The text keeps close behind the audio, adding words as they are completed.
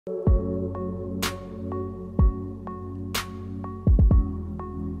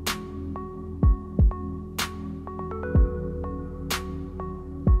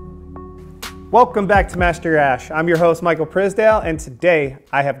Welcome back to Master Your Ash. I'm your host, Michael Prisdale, and today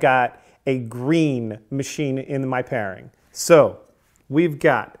I have got a green machine in my pairing. So we've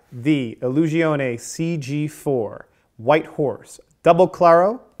got the Illusione CG4 White Horse Double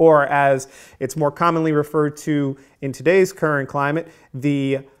Claro, or as it's more commonly referred to in today's current climate,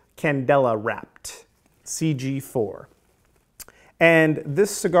 the Candela Wrapped CG4. And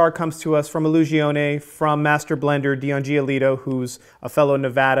this cigar comes to us from Illusione, from master blender Dion Giolito, who's a fellow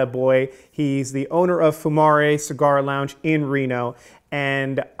Nevada boy. He's the owner of Fumare Cigar Lounge in Reno,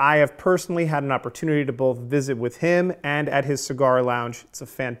 and I have personally had an opportunity to both visit with him and at his cigar lounge. It's a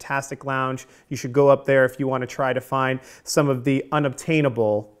fantastic lounge. You should go up there if you want to try to find some of the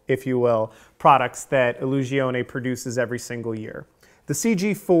unobtainable, if you will, products that Illusione produces every single year. The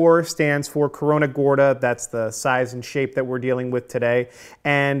CG4 stands for Corona Gorda. That's the size and shape that we're dealing with today.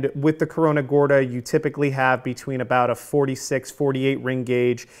 And with the Corona Gorda, you typically have between about a 46, 48 ring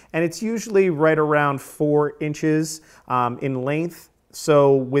gauge, and it's usually right around 4 inches in length.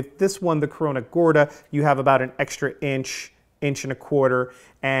 So with this one, the Corona Gorda, you have about an extra inch, inch and a quarter,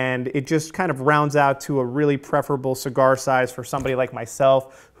 and it just kind of rounds out to a really preferable cigar size for somebody like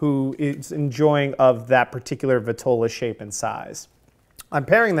myself who is enjoying of that particular vitola shape and size. I'm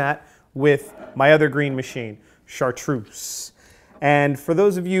pairing that with my other green machine, Chartreuse. And for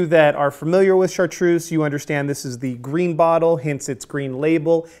those of you that are familiar with Chartreuse, you understand this is the green bottle, hence its green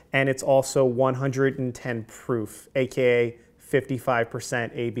label, and it's also 110 proof, aka 55%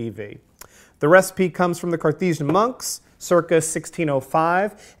 ABV. The recipe comes from the Cartesian monks, circa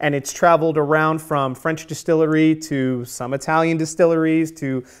 1605, and it's traveled around from French distillery to some Italian distilleries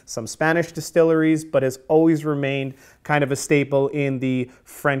to some Spanish distilleries, but has always remained kind of a staple in the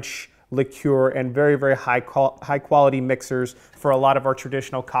French liqueur and very, very high quality mixers for a lot of our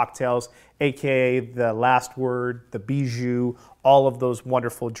traditional cocktails, aka the Last Word, the Bijou. All of those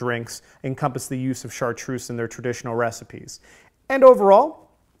wonderful drinks encompass the use of Chartreuse in their traditional recipes. And overall,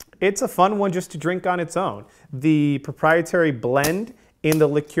 it's a fun one just to drink on its own. The proprietary blend in the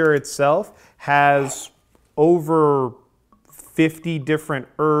liqueur itself has over 50 different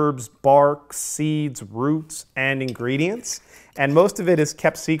herbs, bark, seeds, roots, and ingredients, and most of it is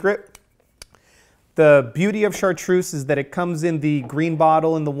kept secret. The beauty of Chartreuse is that it comes in the green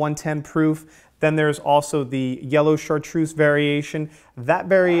bottle in the 110 proof. Then there's also the yellow Chartreuse variation. That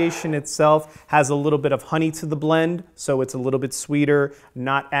variation itself has a little bit of honey to the blend, so it's a little bit sweeter,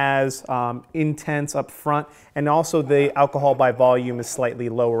 not as intense up front, and also the alcohol by volume is slightly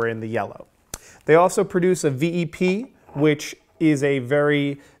lower in the yellow. They also produce a VEP, which is a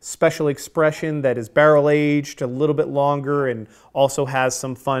very special expression that is barrel aged a little bit longer and also has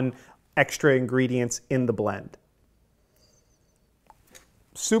some fun extra ingredients in the blend.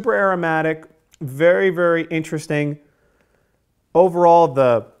 Super aromatic. Very, very interesting. Overall,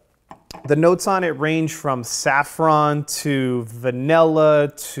 the notes on it range from saffron to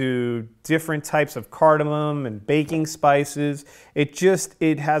vanilla to different types of cardamom and baking spices.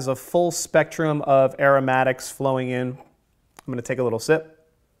 It has a full spectrum of aromatics flowing in. I'm going to take a little sip.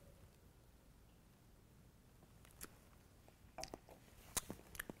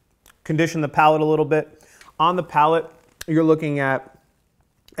 Condition the palate a little bit. On the palate, you're looking at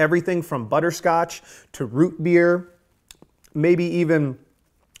everything from butterscotch to root beer, maybe even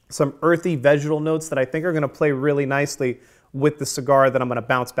some earthy vegetal notes that I think are going to play really nicely with the cigar that I'm going to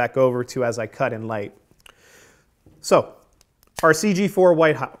bounce back over to as I cut and light. So, our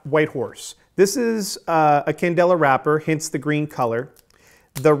CG4 White Horse. This is a Candela wrapper, hence the green color.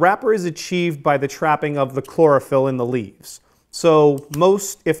 The wrapper is achieved by the trapping of the chlorophyll in the leaves. So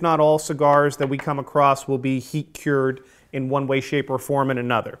most, if not all, cigars that we come across will be heat cured in one way, shape, or form and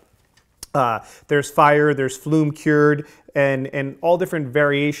another. There's fire, there's flume cured, and all different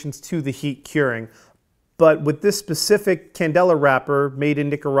variations to the heat curing. But with this specific Candela wrapper made in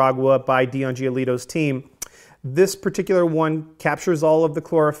Nicaragua by Dion Giolito's team, this particular one captures all of the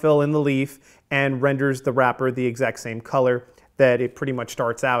chlorophyll in the leaf and renders the wrapper the exact same color that it pretty much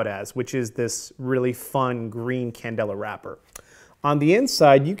starts out as, which is this really fun green Candela wrapper. On the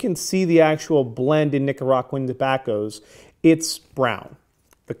inside, you can see the actual blend in Nicaraguan tobaccos. It's brown.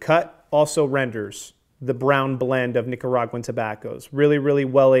 The cut also renders the brown blend of Nicaraguan tobaccos. Really, really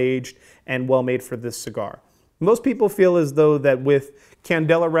well aged and well made for this cigar. Most people feel as though that with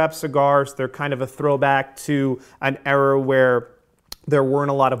Candela wrapped cigars, they're kind of a throwback to an era where there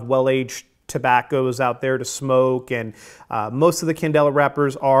weren't a lot of well-aged tobaccos out there to smoke, and most of the Candela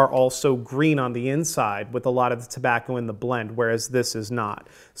wrappers are also green on the inside with a lot of the tobacco in the blend, whereas this is not.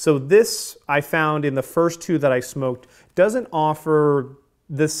 So this, I found in the first two that I smoked, doesn't offer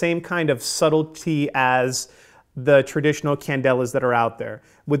the same kind of subtlety as the traditional candelas that are out there.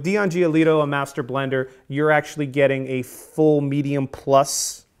 With Dion Giolito, a master blender, you're actually getting a full medium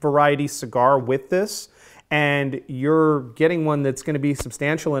plus variety cigar with this, and you're getting one that's going to be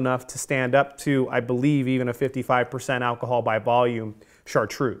substantial enough to stand up to, I believe, even a 55% alcohol by volume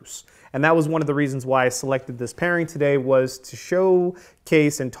Chartreuse. And that was one of the reasons why I selected this pairing today, was to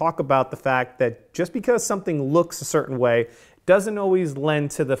showcase and talk about the fact that just because something looks a certain way doesn't always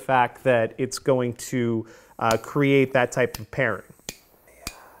lend to the fact that it's going to create that type of pairing.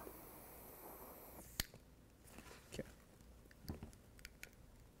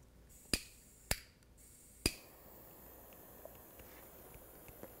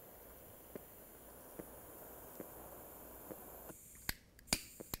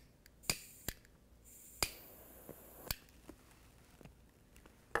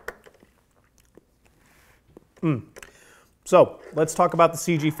 So let's talk about the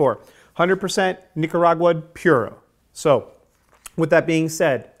CG4. 100% Nicaraguan Puro. So with that being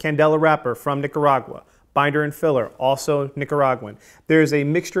said, Candela wrapper from Nicaragua. Binder and filler, also Nicaraguan. There's a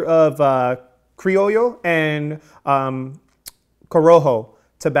mixture of Criollo and Corojo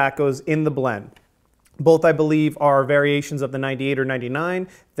tobaccos in the blend. Both, I believe, are variations of the 98 or 99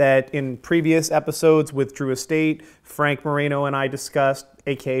 that in previous episodes with Drew Estate, Frank Moreno and I discussed,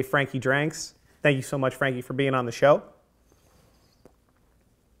 aka Frankie Dranks. Thank you so much, Frankie, for being on the show.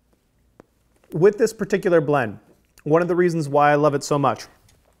 With this particular blend, one of the reasons why I love it so much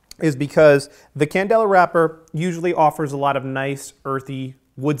is because the Candela wrapper usually offers a lot of nice, earthy,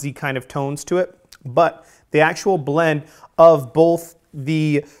 woodsy kind of tones to it, but the actual blend of both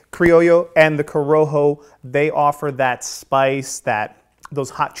the Criollo and the Corojo, they offer that spice, those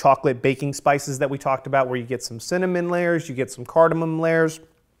hot chocolate baking spices that we talked about, where you get some cinnamon layers, you get some cardamom layers,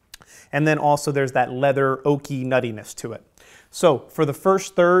 and then also there's that leather oaky nuttiness to it. So for the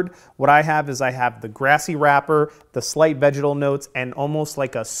first third, what I have is I have the grassy wrapper, the slight vegetal notes, and almost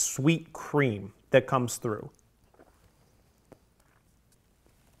like a sweet cream that comes through.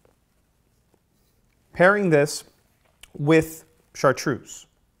 Pairing this with Chartreuse.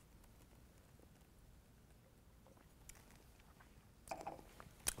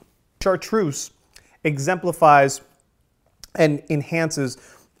 Chartreuse exemplifies and enhances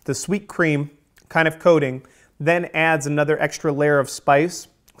the sweet cream kind of coating, then adds another extra layer of spice,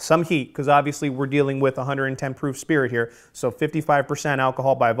 some heat, because obviously we're dealing with 110 proof spirit here, so 55%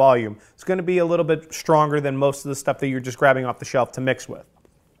 alcohol by volume. It's going to be a little bit stronger than most of the stuff that you're just grabbing off the shelf to mix with.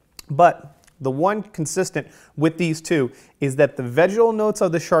 But the one consistent with these two is that the vegetal notes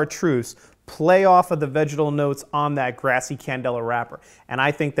of the Chartreuse play off of the vegetal notes on that grassy Candela wrapper, and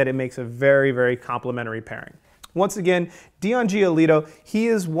I think that it makes a very, very complementary pairing. Once again, Dion Giolito, he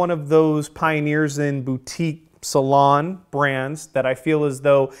is one of those pioneers in boutique salon brands that I feel as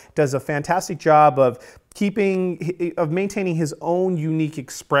though does a fantastic job of maintaining his own unique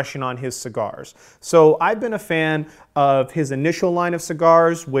expression on his cigars. So I've been a fan of his initial line of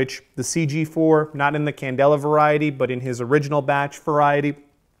cigars, which the CG4, not in the Candela variety, but in his original batch variety,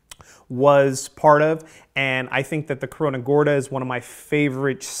 was part of, and I think that the Corona Gorda is one of my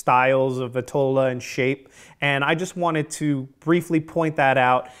favorite styles of Vitola and shape, and I just wanted to briefly point that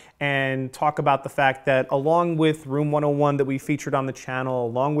out and talk about the fact that along with Room 101 that we featured on the channel,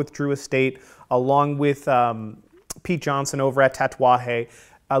 along with Drew Estate, along with Pete Johnson over at Tatuaje,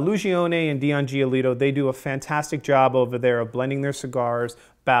 Illusione and Dion Giolito, they do a fantastic job over there of blending their cigars,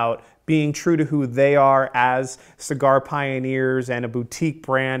 about being true to who they are as cigar pioneers and a boutique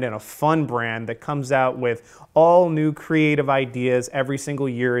brand and a fun brand that comes out with all new creative ideas every single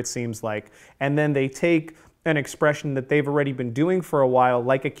year, it seems like. And then they take an expression that they've already been doing for a while,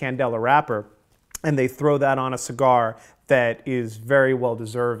 like a Candela wrapper, and they throw that on a cigar that is very well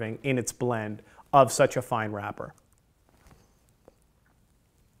deserving in its blend of such a fine wrapper.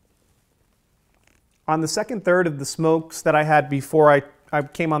 On the second third of the smokes that I had before I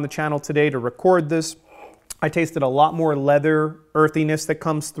came on the channel today to record this, I tasted a lot more leather earthiness that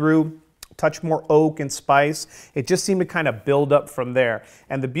comes through, a touch more oak and spice. It just seemed to kind of build up from there.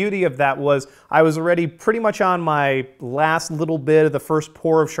 And the beauty of that was I was already pretty much on my last little bit of the first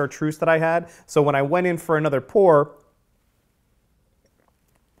pour of Chartreuse that I had. So when I went in for another pour,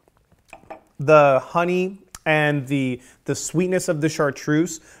 the honey and the sweetness of the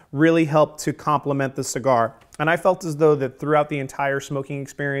Chartreuse really helped to complement the cigar. And I felt as though that throughout the entire smoking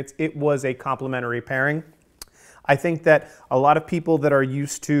experience, it was a complementary pairing. I think that a lot of people that are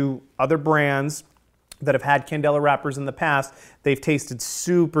used to other brands that have had Candela wrappers in the past, they've tasted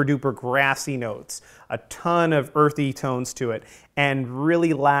super duper grassy notes, a ton of earthy tones to it, and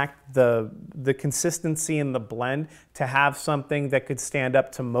really lacked the consistency in the blend to have something that could stand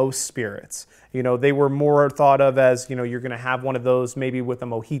up to most spirits. You know, they were more thought of as, you know, you're gonna have one of those maybe with a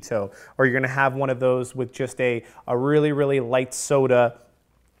mojito, or you're gonna have one of those with just a really, really light soda,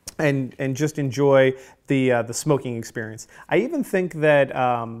 and just enjoy the smoking experience. I even think that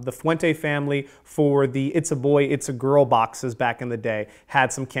the Fuente family, for the It's a Boy, It's a Girl boxes back in the day,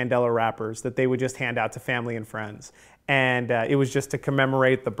 had some Candela wrappers that they would just hand out to family and friends. And it was just to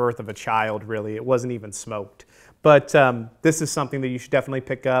commemorate the birth of a child, really. It wasn't even smoked. But this is something that you should definitely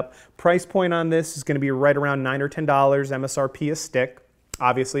pick up. Price point on this is going to be right around $9 or $10 MSRP a stick.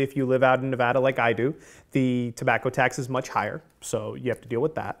 Obviously, if you live out in Nevada like I do, the tobacco tax is much higher, so you have to deal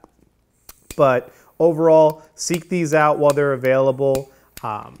with that. But overall, seek these out while they're available.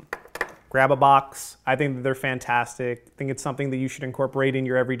 Grab a box. I think that they're fantastic. I think it's something that you should incorporate in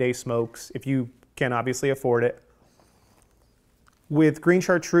your everyday smokes if you can obviously afford it. With green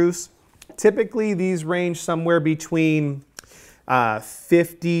chartreuse, typically these range somewhere between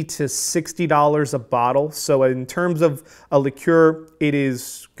 $50 to $60 a bottle. So in terms of a liqueur, it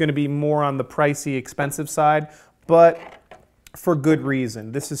is going to be more on the pricey, expensive side, but for good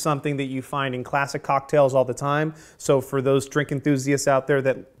reason. This is something that you find in classic cocktails all the time. So for those drink enthusiasts out there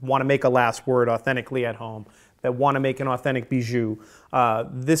that want to make a last word authentically at home, that want to make an authentic bijou,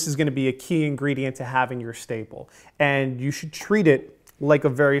 this is going to be a key ingredient to have in your staple. And you should treat it like a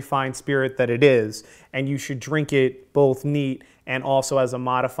very fine spirit that it is, and you should drink it both neat and also as a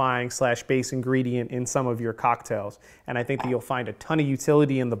modifying / base ingredient in some of your cocktails. And I think that you'll find a ton of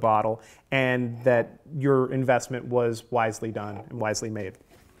utility in the bottle and that your investment was wisely done and wisely made.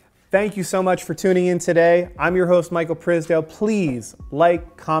 Thank you so much for tuning in today. I'm your host, Michael Prisdale. Please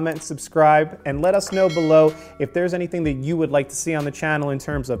like, comment, subscribe, and let us know below if there's anything that you would like to see on the channel in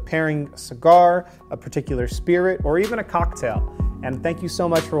terms of pairing a cigar, a particular spirit, or even a cocktail. And thank you so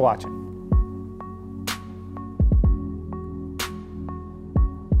much for watching.